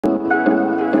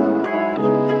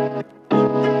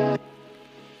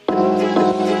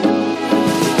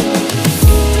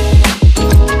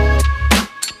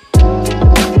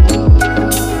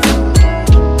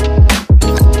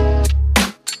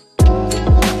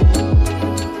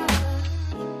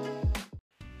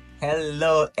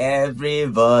Hello,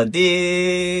 everybody.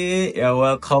 You're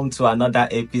welcome to another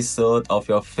episode of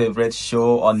your favorite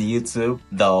show on YouTube,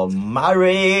 The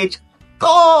Marriage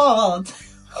Court.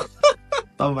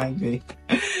 Don't mind me.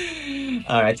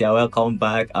 All right, yeah, welcome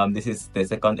back. This is the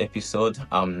second episode.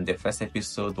 The first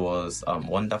episode was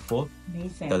wonderful.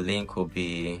 Amazing. The link will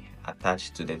be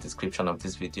attached to the description of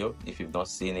this video. If you've not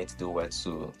seen it, do well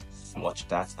to watch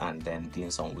that and then gain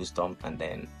some wisdom and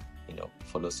then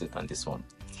follow suit on this one.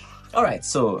 All right,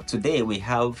 so today we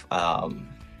have I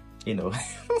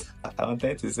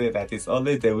wanted to say that it's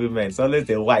always the women, it's always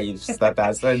the wives that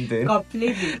are sending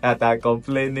that are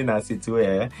complaining as it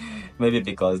were. Maybe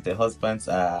because the husbands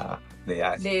they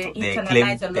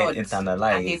internalize a lot. They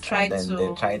internalize and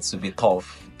they try to be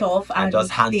tough and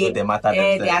just handle the matter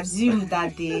themselves. They assume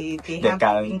that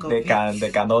they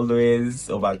can always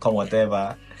overcome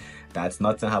whatever. That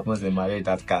nothing happens in marriage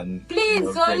that can.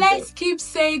 Please, so let's keep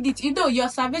saying it. Your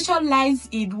salvation lies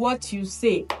in what you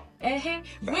say.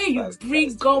 When you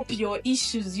bring up your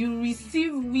issues, you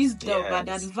receive wisdom and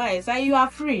advice, and you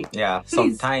are free. Yeah,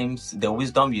 please. Sometimes the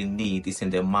wisdom you need is in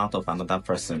the mouth of another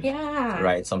person. Yeah.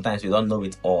 Right? Sometimes you don't know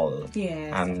it all.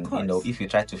 Yes, and if you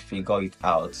try to figure it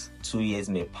out, 2 years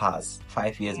may pass,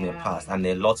 5 years may pass, and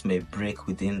a lot may break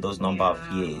within those number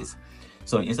of years.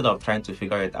 So instead of trying to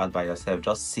figure it out by yourself,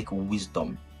 just seek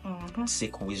wisdom. Mm-hmm.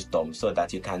 Seek wisdom so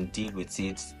that you can deal with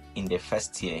it in the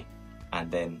first year, and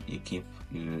then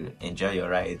you enjoy your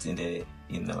rides in the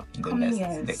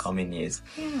coming years.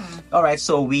 Yeah. All right.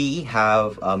 So we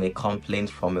have a complaint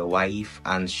from a wife,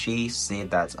 and she said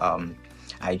that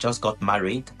I just got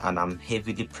married and I'm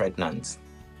heavily pregnant.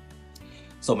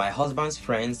 So my husband's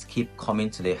friends keep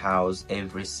coming to the house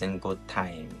every single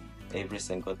time.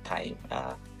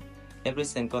 Every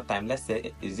single time, let's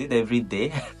say, is it every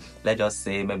day? Let's just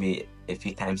say maybe a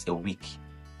few times a week.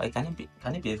 Or can it be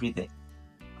every day?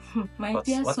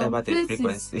 Whatever the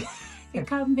frequency. It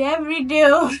can be every day.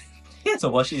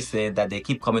 So what she said, that they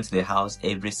keep coming to the house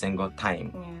every single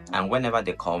time. Yeah. And whenever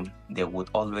they come, they would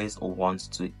always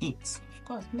want to eat. Of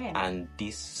course, man. And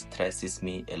this stresses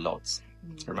me a lot.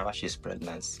 Remember, she's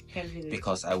pregnant.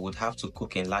 Because I would have to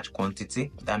cook in large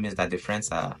quantity. That means that the friends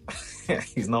are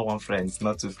it's not one friend, it's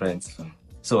not two friends.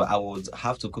 So I would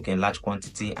have to cook in large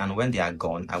quantity, and when they are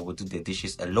gone, I would do the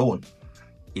dishes alone.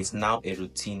 It's now a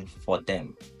routine for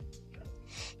them.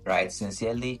 Right?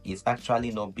 Sincerely, it's actually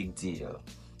no big deal.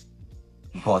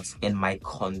 But in my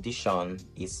condition,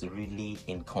 it's really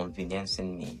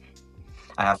inconveniencing me.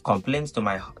 I have complained to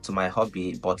my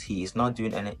hubby, but he is not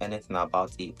doing anything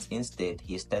about it. Instead,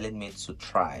 he is telling me to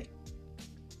try.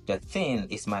 The thing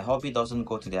is, my hubby doesn't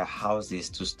go to their houses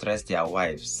to stress their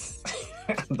wives.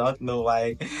 I don't know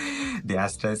why they are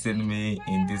stressing me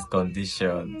in this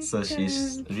condition. So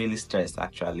she's really stressed,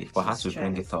 actually, for her to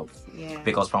bring it up. Yeah.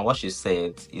 Because from what she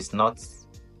said, it's not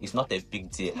a big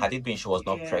deal. Had it been she was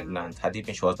not pregnant, had it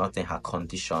been she was not in her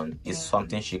condition, it's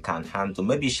something she can handle.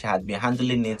 Maybe she had been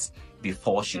handling it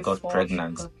before she got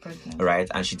pregnant, right?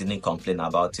 And she didn't complain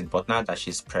about it. But now that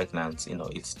she's pregnant,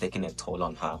 it's taking a toll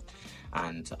on her.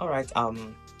 And all right, I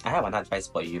have an advice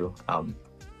for you,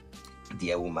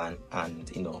 dear woman,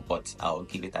 and but I'll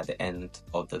give it at the end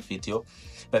of the video.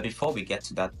 But before we get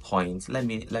to that point, let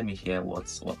me hear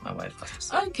what my wife has to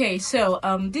say. Okay, so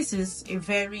this is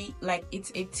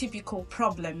it's a typical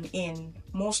problem in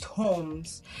most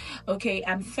homes. Okay,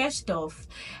 and first off,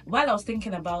 while I was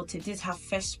thinking about it, this is her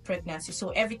first pregnancy, so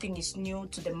everything is new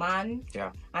to the man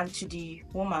and to the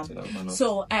woman.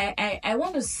 So I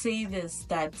want to say this,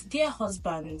 that dear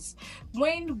husbands,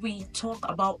 when we talk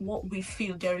about what we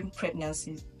feel during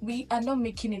pregnancy, we are not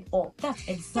making it up. That's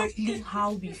exactly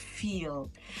how we feel.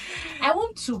 I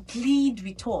want to plead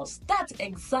with us. That's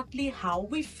exactly how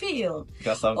we feel.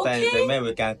 Because sometimes the men,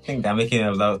 we can think they're making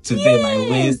it up. Today my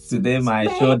waist, today my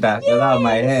shoulder, today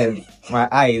my head, my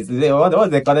eyes.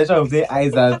 What's the connection of the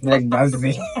eyes and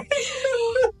pregnancy?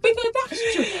 Because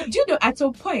that's true. Do you know, at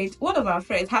some point, one of our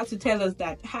friends had to tell us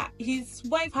that his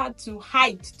wife had to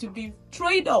hide to be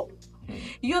trained up.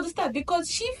 You understand?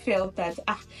 Because she felt that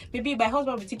maybe my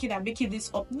husband will be thinking I'm making this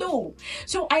up. No.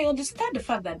 So I understand the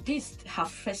fact that this is her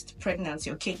first pregnancy,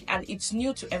 okay, and it's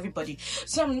new to everybody.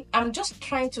 So I'm just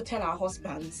trying to tell our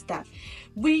husbands that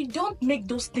we don't make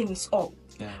those things up.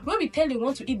 Yeah. When we tell you we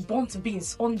want to eat burnt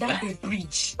beans under a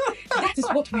bridge, that is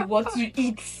what we want to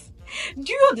eat.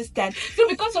 Do you understand? So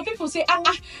because some people say,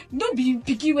 don't be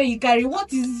picky when you carry.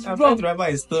 What is wrong? I can't remember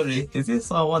a story. Is it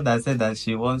someone that said that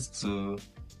she wants to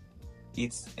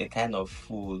eat a kind of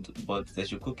food, but they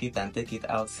should cook it and take it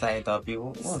outside. I'll be,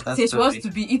 that's They're supposed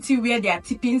to be eating where they are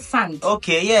tipping sand.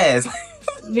 Okay, yes.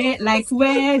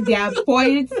 where they are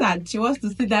pouring sand. She wants to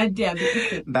sit down there.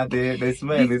 That the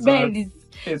smell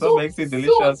is what makes it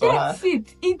delicious for her. That's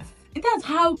it. That's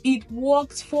how it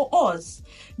works for us.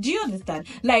 Do you understand?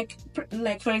 Like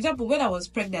for example, when I was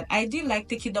pregnant, I didn't like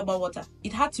taking normal water.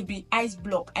 It had to be ice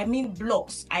block. I mean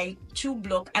blocks. I chew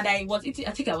block, and I was eating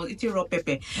raw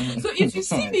pepper. So if you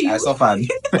see me, I suffered.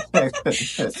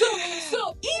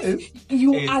 so if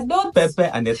you are not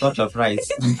pepper and a touch of rice.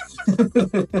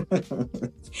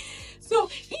 So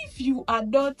if you are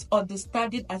not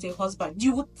understanding as a husband,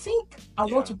 you would think I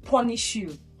want to punish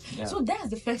you. Yeah. So that's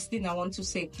the first thing I want to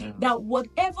say. Yeah. That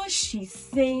whatever she's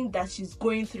saying that she's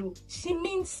going through, she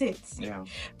means it. Yeah.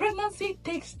 Pregnancy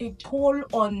takes a toll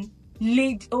on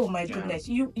lady. Oh my goodness,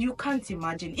 you can't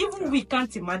imagine. Even we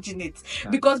can't imagine it.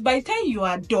 Because by the time you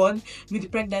are done with the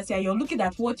pregnancy and you're looking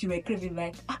at what you were craving,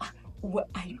 like,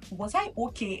 was I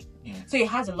okay? Yeah. So it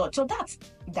has a lot. So that's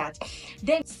that.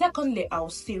 Then secondly, I'll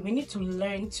say we need to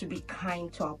learn to be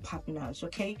kind to our partners,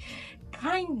 okay?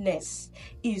 Kindness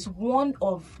is one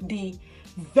of the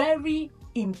very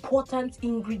important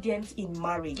ingredients in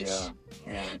marriage.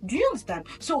 Yeah. Do you understand?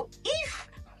 So if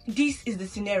this is the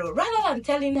scenario, rather than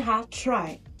telling her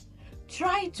try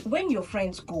to, when your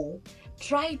friends go,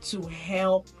 try to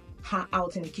help her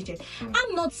out in the kitchen.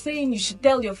 I'm not saying you should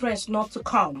tell your friends not to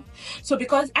come. So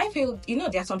because I feel,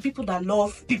 there are some people that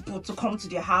love people to come to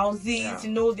their houses,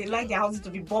 they like their houses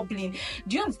to be bubbling.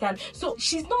 Do you understand? So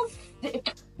she's not,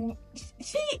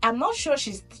 I'm not sure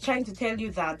she's trying to tell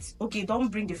you that, okay, don't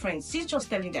bring the friends. She's just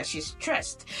telling that she's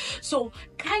stressed. So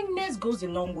kindness goes a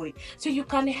long way. So you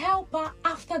can help her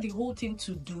after the whole thing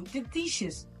to do the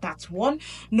dishes. That's one.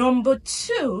 Number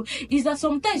two is that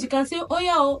sometimes you can say, oh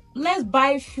yeah, let's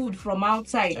buy food from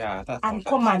outside and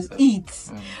come and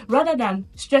eat, rather than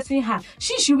stressing her.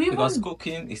 Because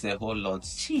cooking is a whole lot.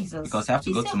 Jesus. Because you have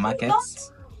to go to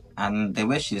markets. And the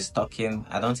way she's talking,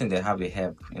 I don't think they have a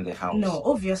help in the house. No,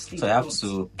 obviously. So you have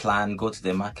to plan, go to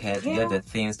the market, get the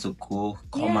things to cook,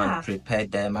 come and prepare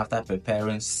them. After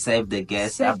preparing, serve the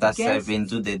guests. Serving,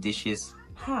 do the dishes.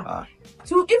 To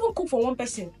even cook for one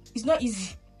person is not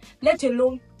easy. Let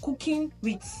alone cooking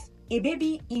with a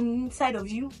baby inside of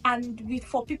you and with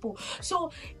 4 people.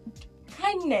 So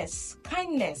kindness,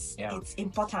 it's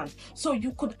important. So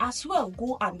you could as well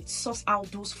go and source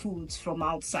out those foods from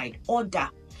outside. Order.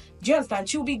 Do you understand?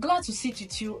 She'll be glad to sit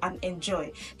with you and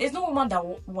enjoy. There's no woman that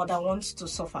wants to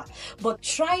suffer. But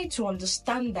try to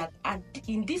understand that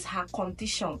in this her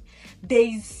condition, there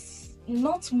is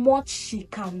not much she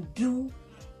can do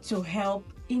to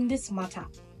help in this matter.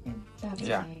 That's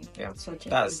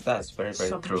very,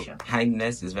 very true.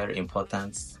 Kindness is very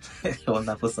important.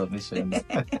 Wonderful submission.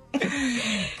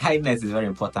 Kindness is very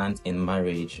important in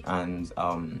marriage, and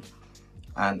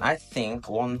I think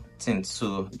one thing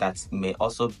too that may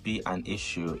also be an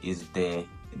issue is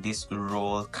this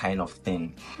role kind of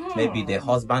thing. Maybe the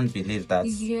husband believes that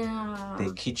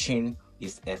the kitchen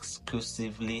is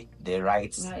exclusively the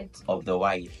rights of the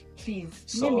wife.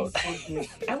 Please, let me say this.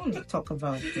 I want to talk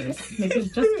about this. Maybe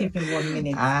just give me 1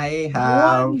 minute. I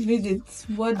have 1 minute.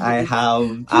 I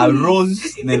have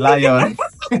arose the lion.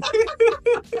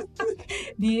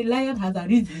 The lion has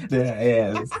arisen.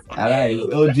 Yes. Arise,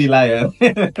 OG lion.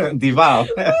 Devour.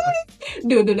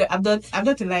 No. I'm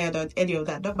not a lion or any of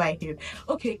that. Don't mind him.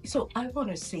 Okay, so I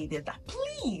want to say that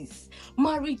please,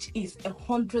 marriage is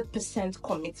 100%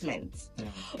 commitment.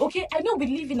 Okay, I know we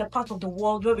live in a part of the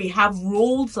world where we have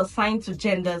roles assigned to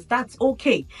genders. That's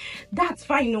okay. That's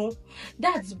fine. No,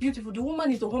 that's beautiful. The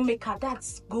woman is the homemaker.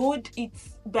 That's good.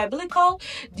 It's biblical.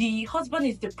 The husband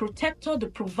is the protector, the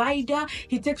provider.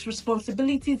 He takes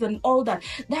responsibilities and all that.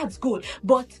 That's good.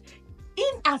 But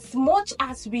in as much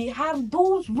as we have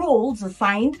those roles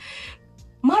assigned,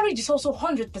 marriage is also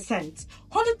 100%.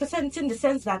 100% in the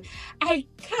sense that I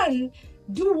can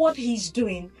do what he's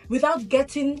doing without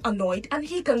getting annoyed, and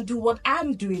he can do what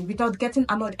I'm doing without getting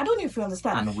annoyed. I don't know if you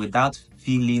understand. And without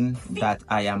feeling that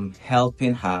I am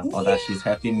helping her or that she's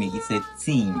helping me. It's a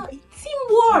team.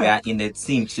 Teamwork. We are in a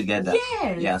team together.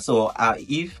 Yes. Yeah. So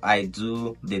if I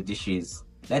do the dishes,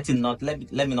 let me not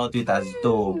do it as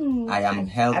though I am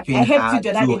helping her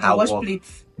do her work.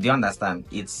 Plates. Do you understand?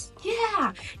 It's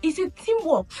a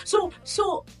teamwork. So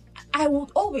I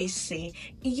would always say,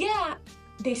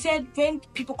 they said when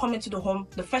people come into the home,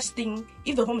 the first thing,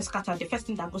 if the home is scattered, the first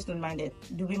thing that goes to the mind is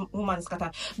the woman is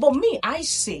scattered. But me, I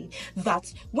say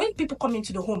that when people come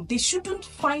into the home, they shouldn't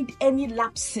find any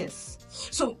lapses.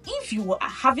 So if you are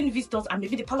having visitors and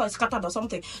maybe the parlor is scattered or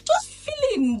something, just fill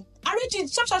in arrange it,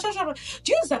 sharp.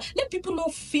 Do you understand? Let people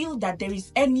not feel that there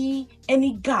is any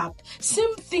gap.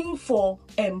 Same thing for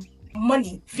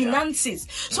money, finances.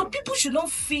 So people should not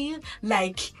feel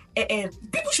like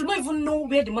people should not even know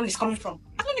where the money is coming from.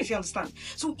 I don't know if you understand.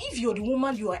 So if you're the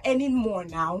woman, you are earning more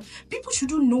now, people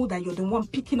shouldn't know that you're the one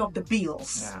picking up the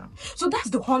bills. Yeah. So that's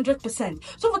the 100%.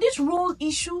 So for this role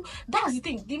issue, that's the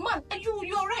thing. The man,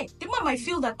 you're right. The man might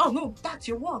feel that, oh no, that's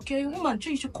your work. You're a woman,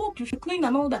 you should cook, you should clean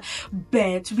and all that.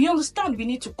 But we understand we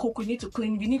need to cook, we need to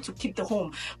clean, we need to keep the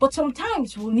home. But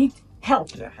sometimes we'll need help.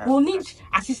 We'll need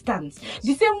assistance. Yes.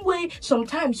 The same way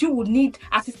sometimes you would need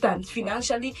assistance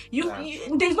financially.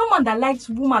 There's no man that likes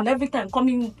woman every time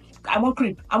coming, I want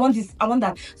creep, I want this, I want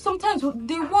that. Sometimes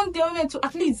they want their women to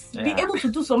at least be able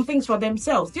to do some things for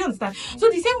themselves. Do you understand? So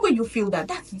the same way you feel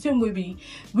that's the same way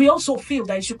we also feel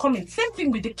that it should come in. Same thing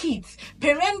with the kids.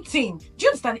 Parenting. Do you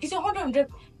understand? It's 100%.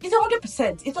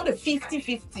 It's not a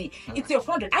 50-50. It's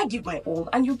 100. I give my all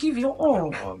and you give your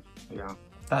all. Yeah.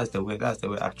 That's the way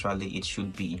actually it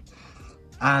should be.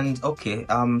 And okay,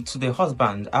 to the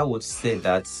husband, I would say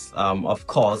that of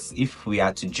course, if we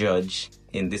are to judge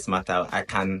in this matter, I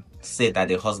can say that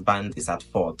the husband is at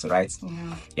fault, right?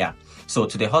 Yeah. So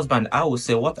to the husband, I would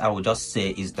say, what I would just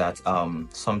say is that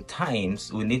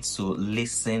sometimes we need to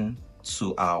listen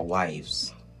to our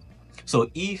wives. So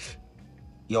if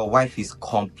your wife is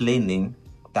complaining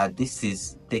that this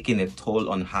is taking a toll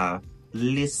on her,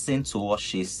 listen to what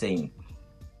she's saying.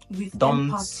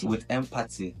 With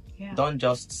empathy. Yeah. Don't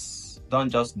just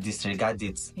disregard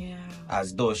it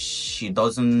as though she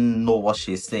doesn't know what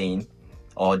she's saying,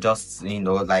 or just,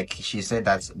 like she said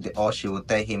that all she will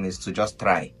tell him is to just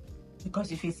try.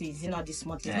 Because if it's not this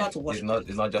much, it's not to wash.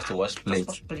 It's not just to wash plates.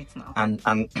 Wash plates now.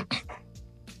 And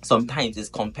sometimes it's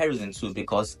comparison too,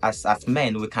 because as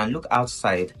men we can look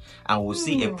outside and we'll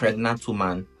see a pregnant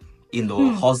woman,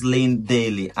 hustling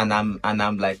daily, and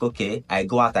I'm like, okay, I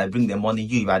go out, I bring the money,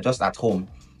 you are just at home.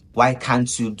 Why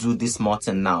can't you do this more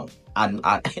thing now? And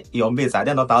your mates, are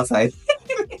they not outside?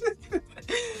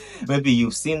 Maybe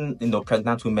you've seen,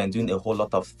 pregnant women doing a whole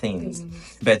lot of things.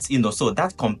 But, so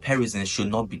that comparison should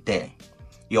not be there.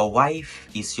 Your wife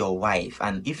is your wife.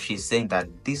 And if she's saying that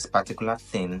this particular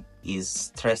thing is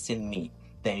stressing me,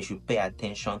 then you should pay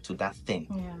attention to that thing.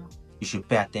 Yeah. You should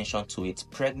pay attention to it.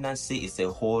 Pregnancy is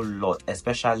a whole lot,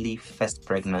 especially first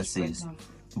pregnancies,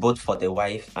 both for the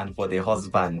wife and for the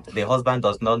husband. The husband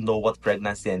does not know what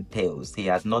pregnancy entails. He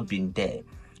has not been there.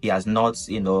 He has not,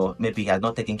 maybe he has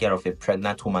not taken care of a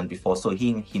pregnant woman before. So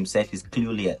he himself is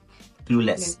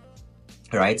clueless.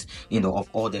 Right? Of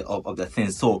all the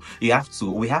things. So we have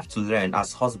to learn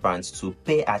as husbands to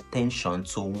pay attention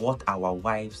to what our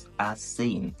wives are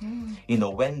saying.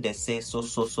 When they say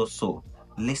so,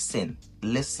 listen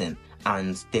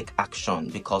and take action,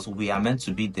 because we are meant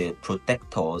to be the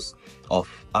protectors of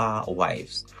our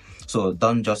wives. So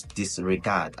don't just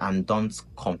disregard and don't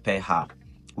compare her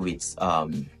with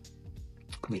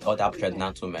other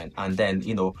pregnant women. And then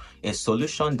a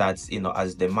solution that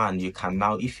as the man, you can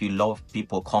now, if you love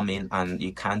people coming and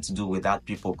you can't do without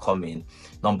people coming,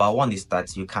 number one is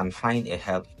that you can find a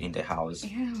help in the house.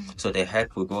 So the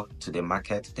help will go to the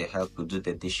market, the help will do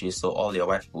the dishes, so all your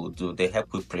wife will do. The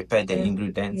help will prepare the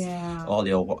ingredients. All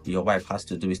your wife has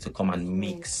to do is to come and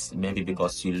mix, maybe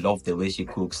because you love the way she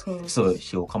cooks, so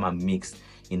she will come and mix,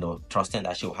 trusting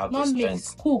that she will have the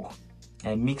strength. Cook.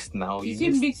 And mix now.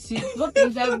 You mix it. What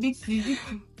is that mixing?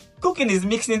 Cooking is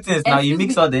mixing things. Now you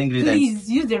mix all the ingredients. Please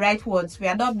use the right words. We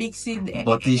are not mixing.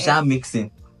 But you shall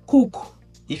mixing. Cook.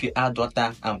 If you add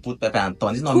water and put pepper and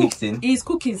thorn, it's not mixing. It's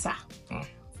cooking, sir.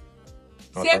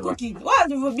 Say cooking. What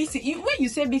are you mixing? When you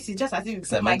say mixing, just as if you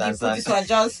put Maggi, put this one,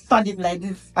 just stand it like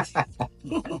this.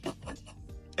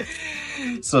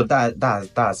 So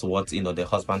that's what the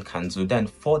husband can do. Then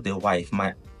for the wife,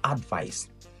 my advice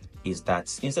is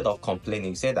that instead of complaining,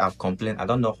 you said I've complained. I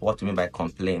don't know what you mean by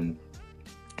complain.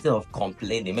 Instead of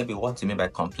complaining, maybe what you mean by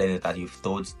complaining is that you've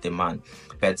told the man.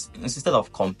 But instead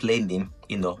of complaining,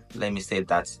 let me say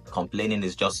that complaining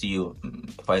is just you,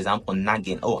 for example,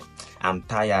 nagging. Oh, I'm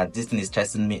tired. This thing is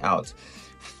stressing me out.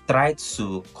 Try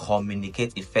to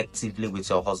communicate effectively with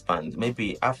your husband.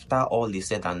 Maybe after all is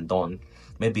said and done,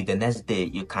 maybe the next day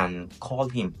you can call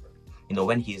him.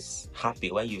 When he's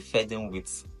happy, when you fed him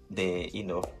with the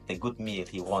good meal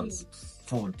he wants,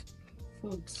 food,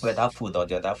 whether food or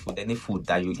the other food, any food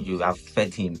that you have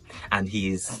fed him, and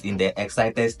he is in the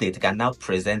excited state, you can now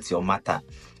present your matter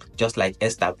just like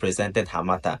Esther presented her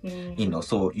matter.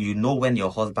 So you know when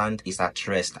your husband is at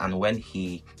rest and when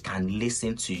he can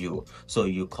listen to you. So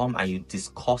you come and you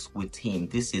discuss with him,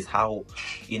 this is how,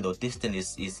 this thing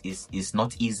is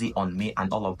not easy on me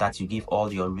and all of that. You give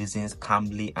all your reasons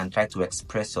calmly and try to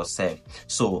express yourself.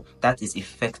 So that is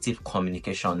effective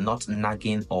communication, not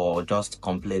nagging or just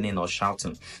complaining or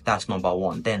shouting. That's number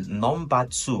one. Then number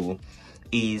two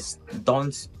is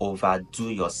don't overdo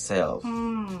yourself.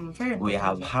 We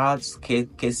have had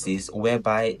cases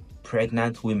whereby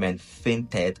pregnant women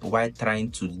fainted while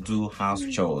trying to do house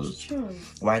chores,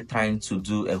 while trying to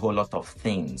do a whole lot of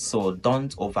things. So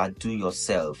don't overdo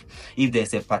yourself. If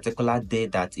there's a particular day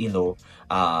that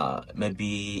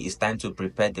maybe it's time to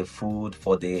prepare the food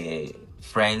for the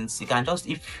friends, you can just,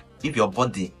 if your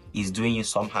body is doing you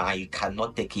somehow and you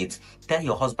cannot take it, tell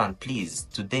your husband, please,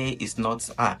 today is not,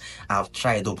 I've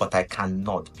tried, but I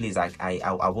cannot, please, I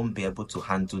won't be able to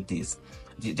handle this.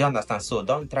 Do you understand? So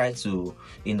don't try to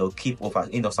keep over.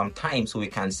 Sometimes we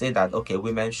can say that, okay,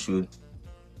 women should,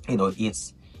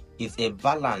 it's a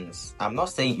balance. I'm not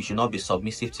saying you should not be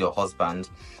submissive to your husband,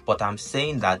 but I'm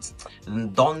saying that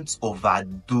don't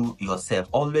overdo yourself.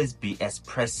 Always be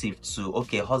expressive to,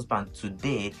 okay, husband,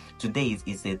 today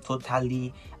is a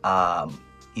totally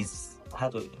it's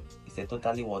a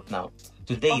totally what now?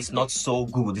 Today is not so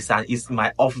good. It's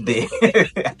my off day.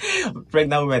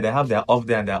 Pregnant women, they have their off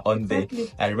day and their on day.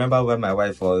 Exactly. I remember when my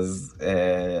wife was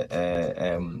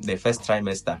the first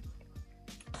trimester.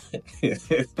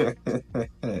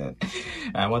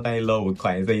 My mother-in-law would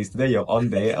cry and say, is today your on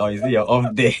day or is it your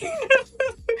off day?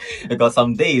 Because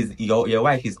some days your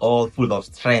wife is all full of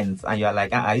strength and you're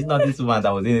like, it's not this woman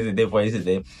that was in yesterday for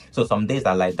yesterday. So some days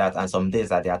are like that and some days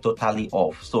that they are totally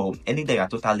off. So any day you're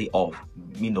totally off,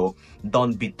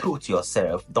 don't be true to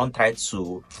yourself. Don't try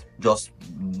to just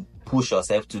push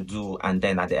yourself to do and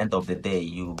then at the end of the day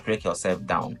you break yourself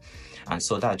down. And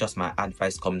so that's just my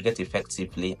advice. Communicate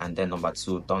effectively. And then number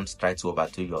two, don't try to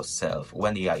overdo yourself.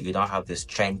 When you don't have the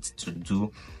strength to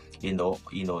do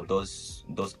those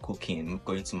cooking,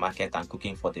 going to market and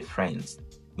cooking for the friends,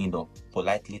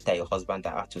 politely tell your husband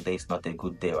that today is not a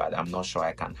good day, right? I'm not sure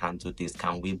I can handle this.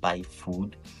 Can we buy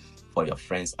food for your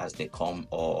friends as they come?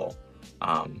 Or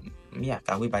can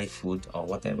we buy food or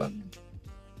whatever?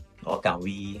 Or can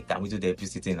we do the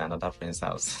visiting in another friend's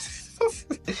house?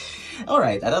 All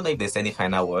right, I don't know if there's any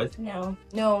final word. No.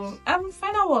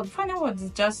 Final word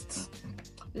is just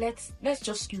let's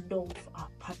just love our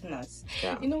partners.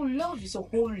 Yeah. Love is a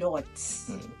whole lot.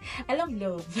 I love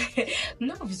love.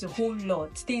 Love is a whole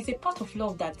lot. There's a part of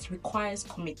love that requires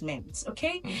commitment,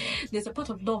 okay? There's a part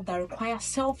of love that requires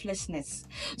selflessness.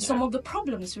 Yeah. Some of the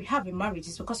problems we have in marriage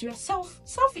is because we are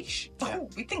selfish. Yeah.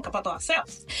 We think about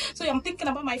ourselves. So I'm thinking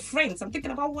about my friends. I'm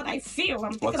thinking about what I feel.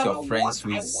 I'm thinking about your friends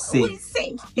will say.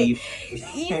 If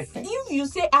you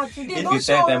say, today, if you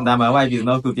tell them that my wife is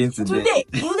not cooking today,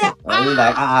 you're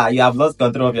like, you have lost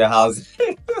control of your house.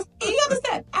 You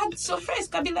understand? And so friends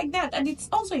can be like that. And it's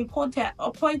also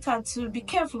important to be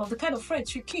careful of the kind of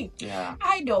friends you keep. Yeah.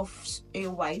 I know a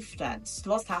wife that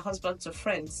lost her husband to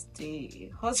friends.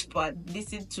 The husband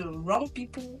listened to wrong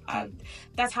people, and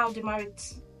that's how the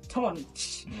marriage turned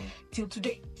till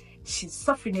today. She's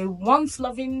suffering. A once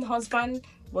loving husband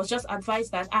was just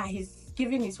advised that he's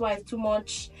giving his wife too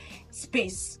much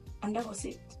space, and that was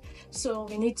it. So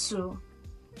we need to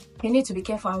be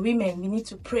careful. And women, we need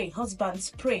to pray.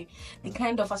 Husbands, pray. The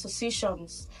kind of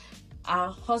associations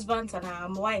our husbands and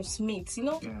our wives meet,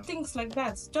 things like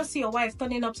that. Just see your wife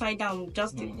turning upside down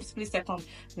just in a split second.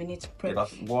 We need to pray.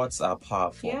 Because words are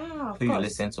powerful. Yeah, who you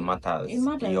listen to matters. It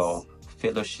matters. Your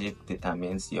fellowship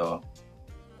determines your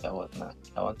I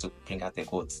want to bring out the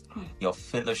quotes. Your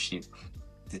fellowship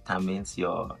determines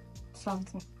your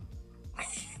something.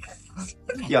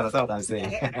 You understand what I'm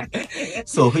saying?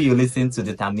 So who you listen to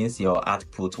determines your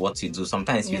output, what you do.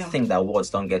 Sometimes you think that words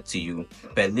don't get to you,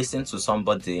 but listen to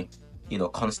somebody,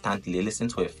 constantly. Listen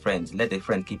to a friend. Let the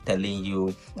friend keep telling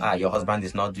you, your husband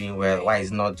is not doing well. Why is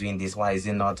he not doing this? Why is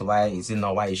he not? Why is he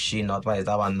not? Why is she not? Why is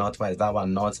that one not? Why is that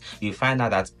one not? You find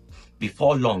out that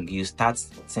before long, you start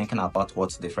thinking about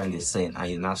what the friend is saying, and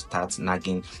you now start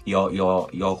nagging. Your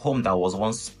home that was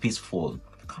once peaceful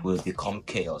will become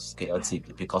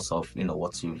chaotic because of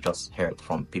what you just heard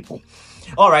from people.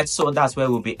 All right, so that's where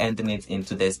we'll be ending it in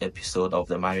today's episode of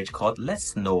the Marriage Court.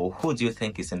 Let's know, who do you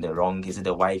think is in the wrong? Is it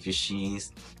the wife? Is she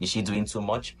doing too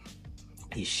much?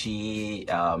 Is she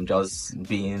just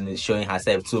showing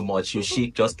herself too much? Should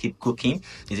she just keep cooking?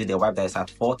 Is it the wife that is at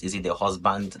fault? Is it the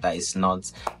husband that is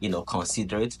not,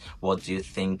 considerate? What do you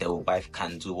think the wife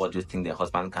can do? What do you think the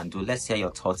husband can do? Let's hear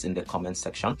your thoughts in the comment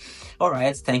section. All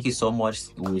right, thank you so much.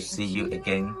 We'll see you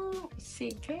again.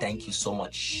 Thank you so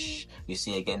much. We'll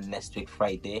see you again next week,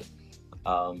 Friday,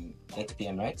 8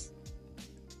 p.m. Right?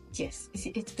 Yes. Is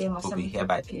it 8 p.m. or we'll 7 be here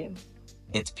by p.m.?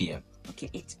 8 p.m. Okay,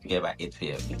 8 p.m. Here by 8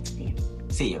 p.m. 8 p.m.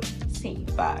 See you. See you.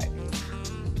 Bye.